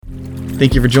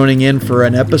Thank you for joining in for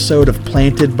an episode of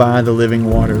Planted by the Living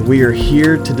Water. We are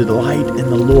here to delight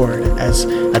in the Lord as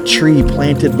a tree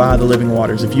planted by the living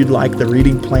waters. If you'd like the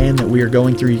reading plan that we are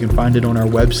going through, you can find it on our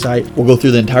website. We'll go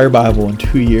through the entire Bible in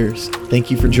 2 years. Thank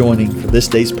you for joining for this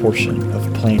day's portion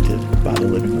of Planted by the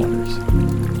Living Waters.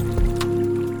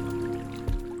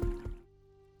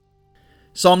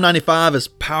 Psalm 95 is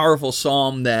a powerful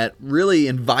psalm that really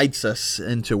invites us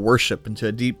into worship, into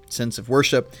a deep sense of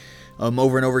worship.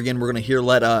 Over and over again, we're going to hear,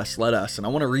 let us. And I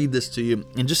want to read this to you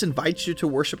and just invite you to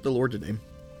worship the Lord today.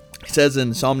 It says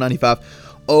in Psalm 95,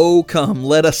 "Oh, come,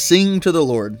 let us sing to the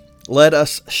Lord. Let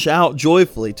us shout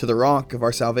joyfully to the rock of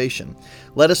our salvation.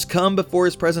 Let us come before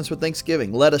his presence with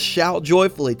thanksgiving. Let us shout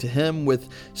joyfully to him with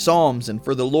psalms. And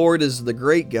for the Lord is the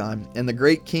great God and the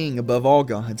great King above all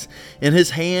gods. In his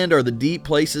hand are the deep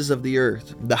places of the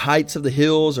earth. The heights of the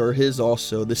hills are his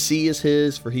also. The sea is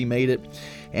his, for he made it,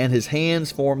 and his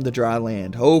hands formed the dry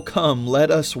land. Oh, come,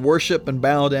 let us worship and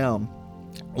bow down.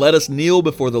 Let us kneel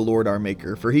before the Lord our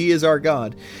Maker, for he is our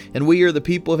God, and we are the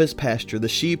people of his pasture, the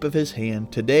sheep of his hand.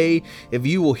 Today, if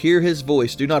you will hear his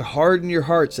voice, do not harden your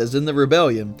hearts as in the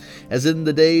rebellion, as in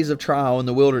the days of trial in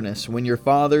the wilderness, when your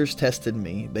fathers tested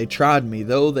me. They tried me,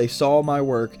 though they saw my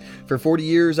work. For 40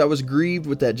 years I was grieved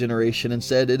with that generation, and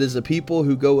said, it is a people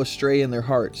who go astray in their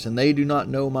hearts, and they do not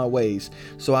know my ways.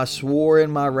 So I swore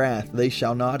in my wrath, they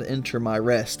shall not enter my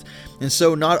rest." And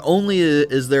so not only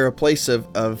is there a place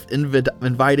of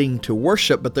inviting to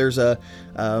worship, but there's a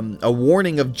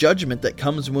warning of judgment that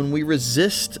comes when we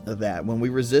resist that, when we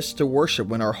resist to worship,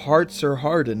 when our hearts are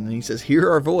hardened. And he says, hear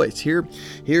our voice, hear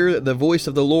the voice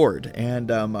of the Lord. And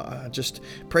just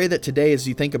pray that today, as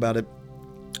you think about it,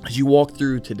 as you walk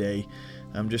through today,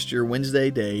 just your Wednesday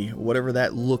day, whatever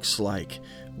that looks like,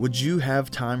 would you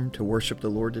have time to worship the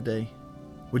Lord today?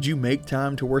 Would you make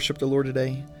time to worship the Lord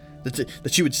today?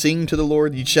 That you would sing to the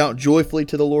Lord, you'd shout joyfully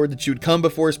to the Lord, that you would come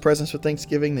before his presence with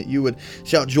thanksgiving, that you would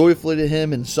shout joyfully to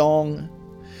him in song.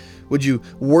 Would you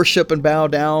worship and bow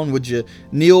down? Would you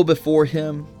kneel before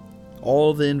him?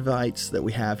 All the invites that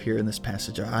we have here in this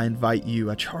passage, I invite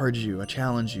you, I charge you, I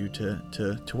challenge you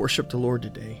to worship the Lord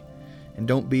today. And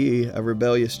don't be a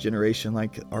rebellious generation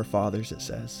like our fathers, it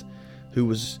says, who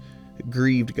was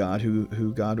grieved God,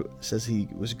 who God says he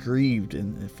was grieved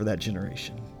for that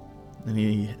generation. And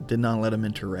he did not let him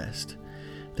into rest.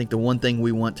 I think the one thing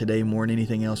we want today more than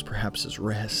anything else perhaps is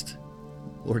rest.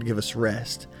 Lord, give us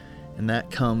rest. And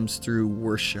that comes through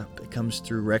worship. It comes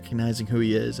through recognizing who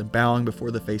he is and bowing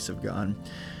before the face of God.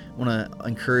 I want to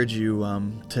encourage you,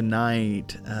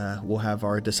 tonight we'll have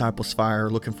our Disciples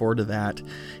Fire, looking forward to that.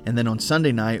 And then on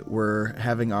Sunday night, we're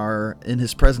having our In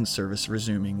His Presence service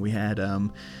resuming. We had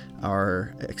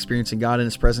our Experiencing God in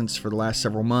His Presence for the last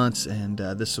several months, and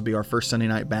this will be our first Sunday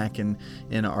night back in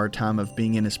our time of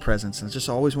being in His Presence. And I just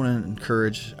always want to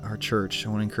encourage our church. I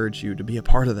want to encourage you to be a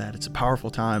part of that. It's a powerful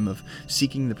time of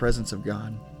seeking the presence of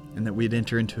God, and that we'd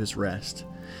enter into His rest.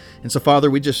 And so, Father,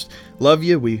 we just love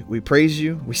you. We praise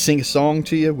you. We sing a song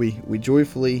to you. We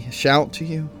joyfully shout to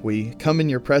you. We come in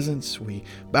your presence. We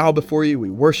bow before you. We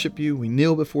worship you. We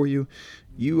kneel before you.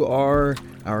 You are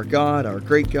our God, our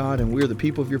great God, and we are the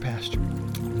people of your pasture.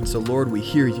 And so, Lord, we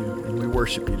hear you and we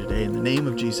worship you today. In the name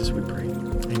of Jesus we pray.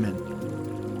 Amen.